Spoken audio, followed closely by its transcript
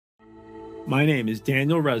My name is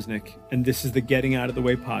Daniel Resnick, and this is the Getting Out of the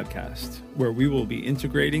Way podcast, where we will be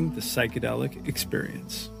integrating the psychedelic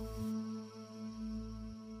experience.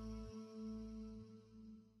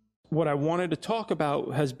 What I wanted to talk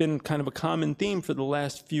about has been kind of a common theme for the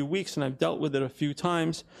last few weeks, and I've dealt with it a few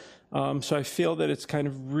times, so I feel that it's kind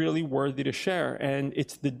of really worthy to share, and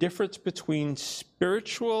it's the difference between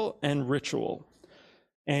spiritual and ritual.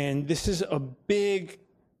 And this is a big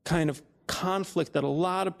kind of conflict that a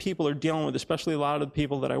lot of people are dealing with, especially a lot of the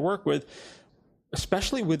people that I work with,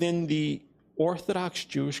 especially within the Orthodox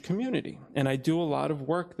Jewish community. And I do a lot of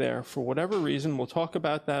work there for whatever reason. We'll talk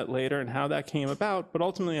about that later and how that came about. But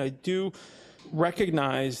ultimately, I do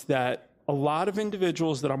recognize that a lot of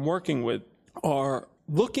individuals that I'm working with are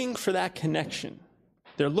looking for that connection.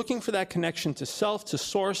 They're looking for that connection to self, to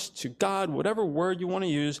source, to God, whatever word you want to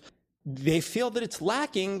use. They feel that it's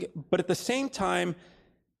lacking, but at the same time,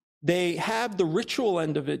 they have the ritual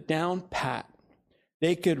end of it down pat.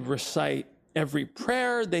 They could recite every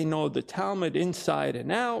prayer. They know the Talmud inside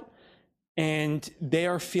and out, and they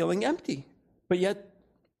are feeling empty. But yet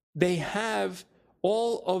they have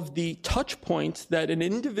all of the touch points that an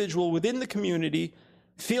individual within the community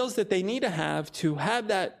feels that they need to have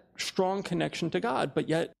that strong connection to God. But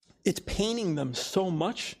yet it's paining them so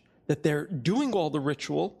much that they're doing all the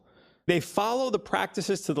ritual. They follow the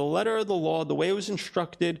practices to the letter of the law, the way it was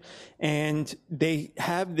instructed, and they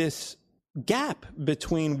have this gap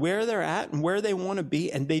between where they're at and where they want to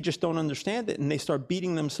be, and they just don't understand it, and they start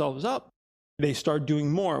beating themselves up. They start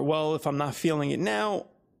doing more. Well, if I'm not feeling it now,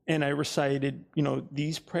 and I recited,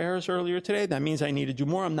 these prayers earlier today, that means I need to do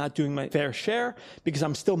more. I'm not doing my fair share because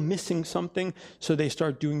I'm still missing something. So they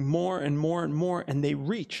start doing more and more and more, and they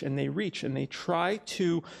reach and they reach, and they try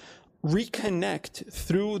to reconnect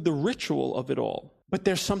through the ritual of it all. But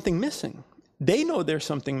there's something missing. They know there's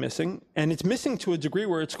something missing, and it's missing to a degree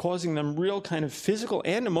where it's causing them real kind of physical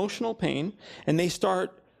and emotional pain, and they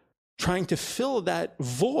start trying to fill that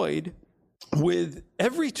void with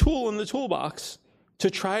every tool in the toolbox to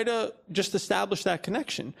try to just establish that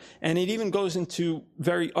connection. And it even goes into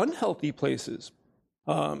very unhealthy places.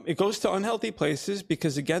 It goes to unhealthy places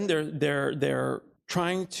because, again, they're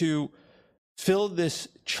trying to fill this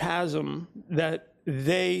chasm that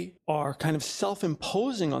they are kind of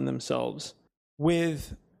self-imposing on themselves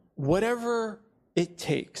with whatever it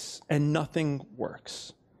takes, and nothing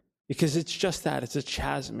works. Because it's just that, it's a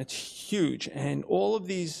chasm, it's huge, and all of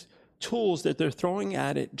these tools that they're throwing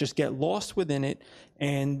at it just get lost within it,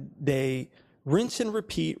 and they rinse and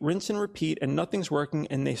repeat, and nothing's working,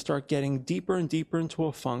 and they start getting deeper and deeper into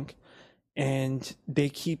a funk, and they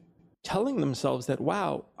keep telling themselves that,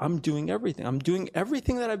 wow, I'm doing everything. I'm doing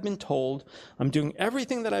everything that I've been told. I'm doing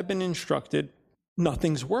everything that I've been instructed.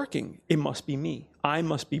 Nothing's working. It must be me. I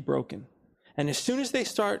must be broken. And as soon as they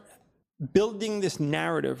start building this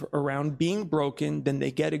narrative around being broken, then they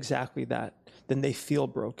get exactly that. Then they feel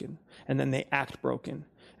broken. And then they act broken.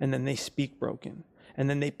 And then they speak broken. And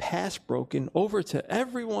then they pass broken over to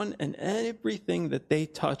everyone and everything that they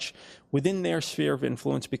touch within their sphere of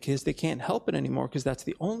influence, because they can't help it anymore, because that's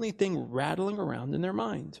the only thing rattling around in their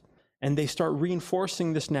mind. And they start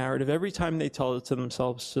reinforcing this narrative every time they tell it to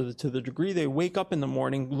themselves, so that to the degree they wake up in the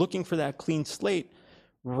morning looking for that clean slate,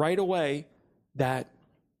 right away, that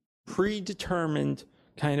predetermined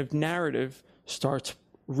kind of narrative starts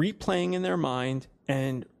replaying in their mind,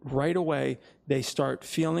 and right away they start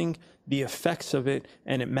feeling the effects of it,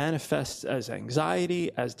 and it manifests as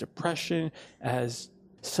anxiety, as depression, as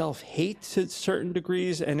self-hate to certain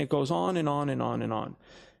degrees, and it goes on and on and on and on.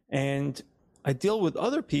 And I deal with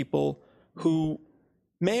other people who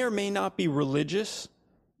may or may not be religious,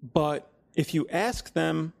 but if you ask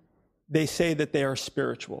them, they say that they are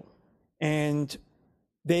spiritual. And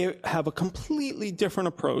they have a completely different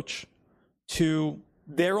approach to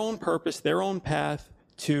their own purpose, their own path,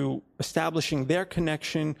 to establishing their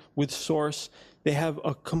connection with Source. They have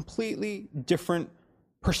a completely different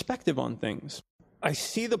perspective on things. I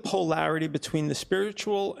see the polarity between the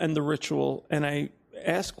spiritual and the ritual, and I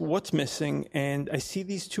ask what's missing, and I see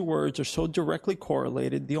these two words are so directly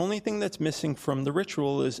correlated. The only thing that's missing from the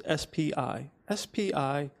ritual is SPI.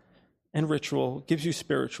 SPI and ritual gives you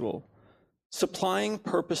spiritual. Supplying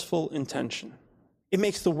purposeful intention. It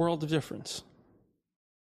makes the world of difference.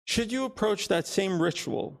 Should you approach that same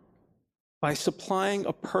ritual by supplying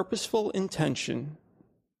a purposeful intention,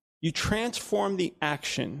 you transform the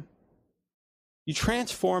action. You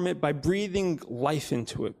transform it by breathing life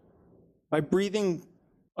into it, by breathing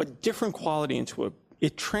a different quality into it.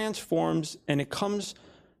 It transforms, and it comes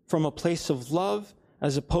from a place of love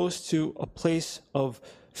as opposed to a place of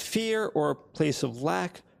fear or a place of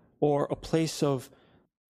lack or a place of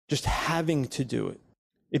just having to do it.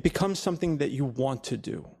 It becomes something that you want to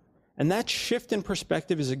do. And that shift in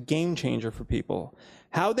perspective is a game changer for people.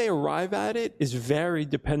 How they arrive at it is varied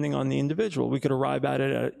depending on the individual. We could arrive at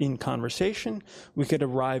it in conversation. We could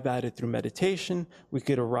arrive at it through meditation. We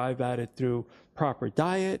could arrive at it through proper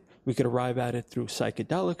diet. We could arrive at it through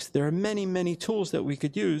psychedelics. There are many, many tools that we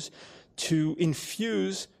could use to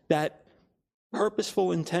infuse that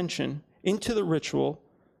purposeful intention into the ritual,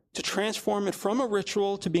 to transform it from a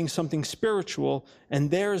ritual to being something spiritual.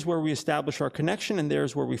 And there's where we establish our connection, and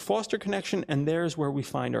there's where we foster connection, and there's where we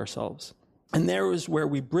find ourselves. And there is where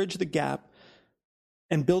we bridge the gap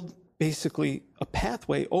and build basically a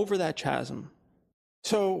pathway over that chasm.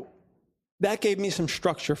 So that gave me some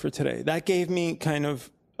structure for today. That gave me kind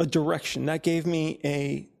of a direction. That gave me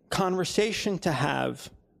a conversation to have,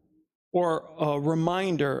 or a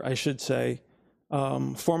reminder, I should say,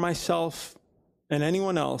 for myself and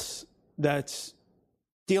anyone else that's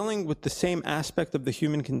dealing with the same aspect of the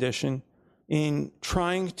human condition in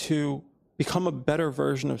trying to become a better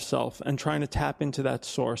version of self and trying to tap into that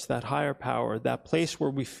source, that higher power, that place where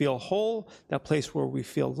we feel whole, that place where we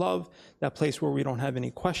feel love, that place where we don't have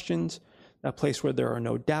any questions, that place where there are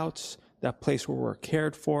no doubts, that place where we're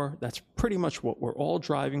cared for. That's pretty much what we're all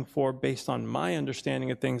driving for based on my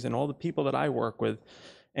understanding of things and all the people that I work with.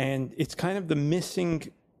 And it's kind of the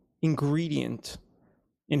missing ingredient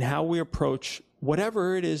in how we approach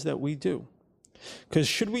whatever it is that we do. Because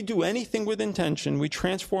should we do anything with intention, we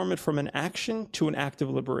transform it from an action to an act of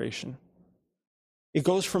liberation. It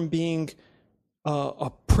goes from being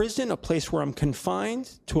a prison, a place where I'm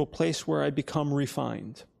confined, to a place where I become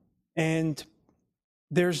refined. And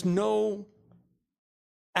there's no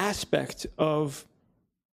aspect of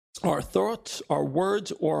our thoughts, our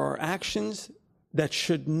words, or our actions that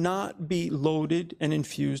should not be loaded and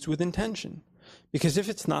infused with intention. Because if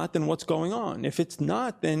it's not, then what's going on? If it's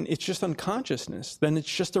not, then it's just unconsciousness. Then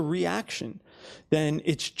it's just a reaction. Then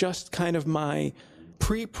it's just kind of my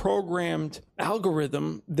pre-programmed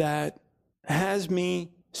algorithm that has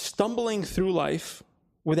me stumbling through life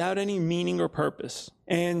without any meaning or purpose.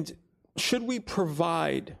 And should we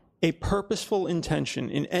provide a purposeful intention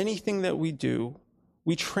in anything that we do,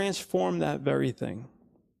 we transform that very thing.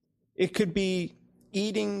 It could be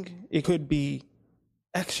eating, it could be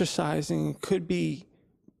exercising, it could be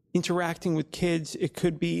interacting with kids, it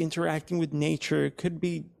could be interacting with nature, it could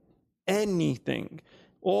be anything.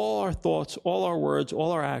 All our thoughts, all our words,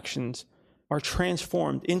 all our actions are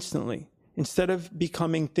transformed instantly. Instead of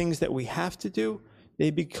becoming things that we have to do,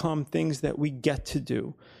 they become things that we get to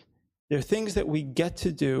do. They're things that we get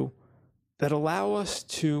to do that allow us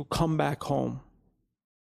to come back home,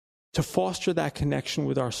 to foster that connection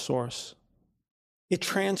with our source. It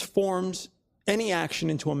transforms any action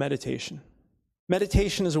into a meditation.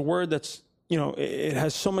 Meditation is a word that's, it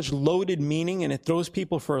has so much loaded meaning, and it throws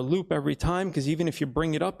people for a loop every time, because even if you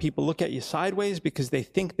bring it up, people look at you sideways because they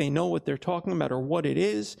think they know what they're talking about or what it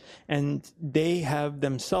is, and they have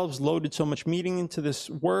themselves loaded so much meaning into this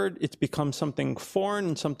word, it's become something foreign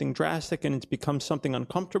and something drastic, and it's become something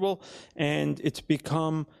uncomfortable, and it's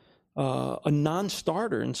become a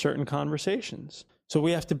non-starter in certain conversations. So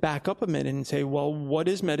we have to back up a minute and say, well, what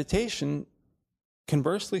is meditation?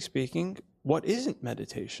 Conversely speaking, what isn't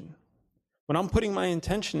meditation? When I'm putting my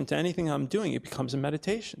intention into anything I'm doing, it becomes a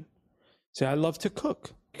meditation. Say, I love to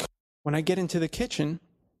cook. When I get into the kitchen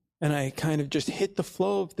and I kind of just hit the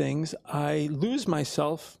flow of things, I lose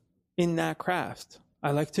myself in that craft.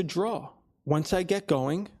 I like to draw. Once I get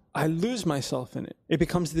going, I lose myself in it. It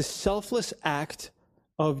becomes this selfless act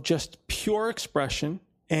of just pure expression,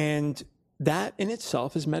 and that in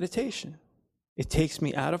itself is meditation. It takes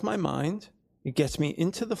me out of my mind, it gets me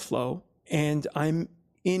into the flow, and I'm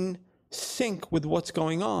in sync with what's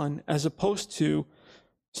going on, as opposed to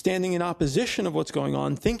standing in opposition of what's going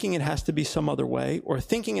on, thinking it has to be some other way, or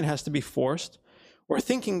thinking it has to be forced, or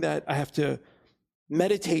thinking that I have to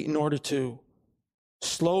meditate in order to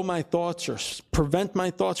slow my thoughts or prevent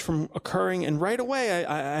my thoughts from occurring. And right away,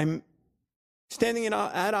 I'm standing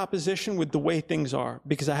at opposition with the way things are,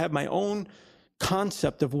 because I have my own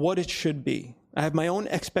concept of what it should be. I have my own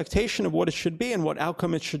expectation of what it should be and what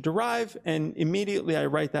outcome it should derive, and immediately I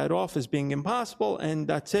write that off as being impossible, and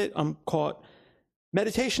that's it. I'm caught.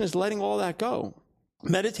 Meditation is letting all that go.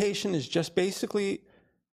 Meditation is just basically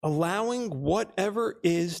allowing whatever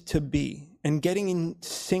is to be and getting in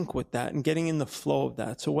sync with that and getting in the flow of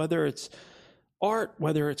that. So whether it's art,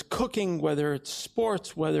 whether it's cooking, whether it's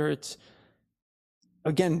sports, whether it's,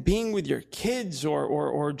 again, being with your kids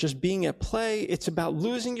or just being at play, it's about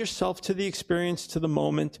losing yourself to the experience, to the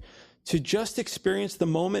moment, to just experience the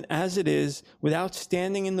moment as it is without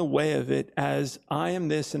standing in the way of it as I am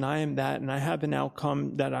this and I am that and I have an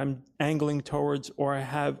outcome that I'm angling towards or I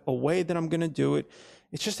have a way that I'm going to do it.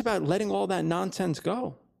 It's just about letting all that nonsense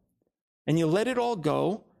go. And you let it all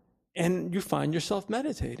go and you find yourself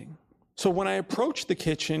meditating. So when I approach the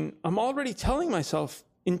kitchen, I'm already telling myself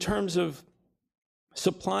in terms of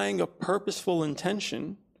supplying a purposeful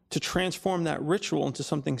intention to transform that ritual into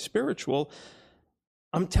something spiritual,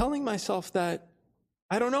 I'm telling myself that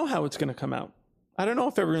I don't know how it's going to come out. I don't know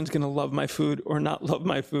if everyone's going to love my food or not love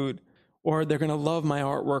my food, or they're going to love my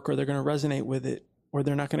artwork, or they're going to resonate with it, or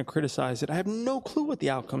they're not going to criticize it. I have no clue what the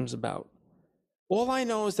outcome's about. All I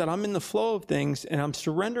know is that I'm in the flow of things and I'm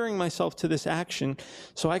surrendering myself to this action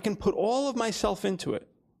so I can put all of myself into it.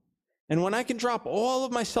 And when I can drop all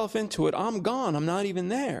of myself into it, I'm gone. I'm not even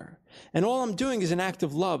there. And all I'm doing is an act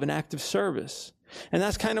of love, an act of service. And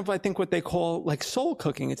that's kind of, I think, what they call like soul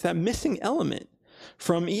cooking. It's that missing element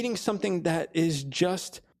from eating something that is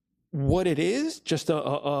just what it is, just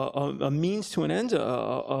a means to an end,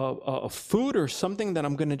 a food or something that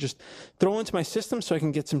I'm going to just throw into my system so I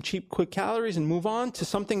can get some cheap, quick calories and move on, to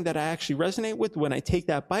something that I actually resonate with. When I take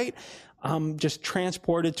that bite, I'm just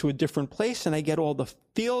transported to a different place and I get all the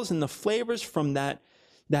feels and the flavors from that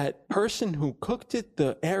person who cooked it,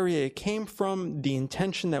 the area it came from, the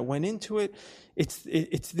intention that went into it.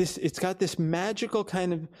 It's got this magical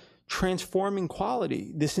kind of transforming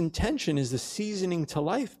quality. This intention is the seasoning to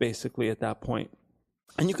life, basically, at that point.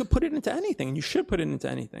 And you could put it into anything, and you should put it into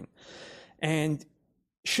anything. And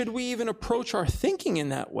should we even approach our thinking in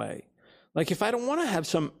that way? Like, if I don't want to have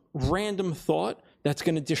some random thought that's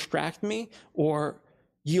going to distract me or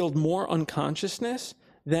yield more unconsciousness,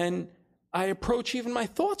 then I approach even my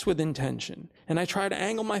thoughts with intention. And I try to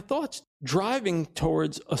angle my thoughts driving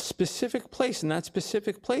towards a specific place. And that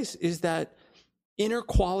specific place is that inner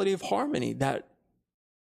quality of harmony, that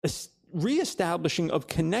reestablishing of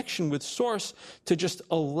connection with source, to just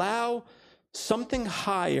allow something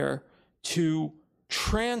higher to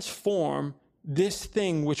transform this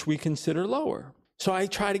thing which we consider lower. So I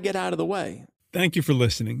try to get out of the way. Thank you for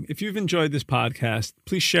listening. If you've enjoyed this podcast,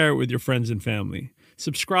 please share it with your friends and family.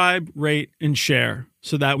 Subscribe, rate, and share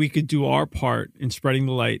so that we could do our part in spreading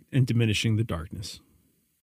the light and diminishing the darkness.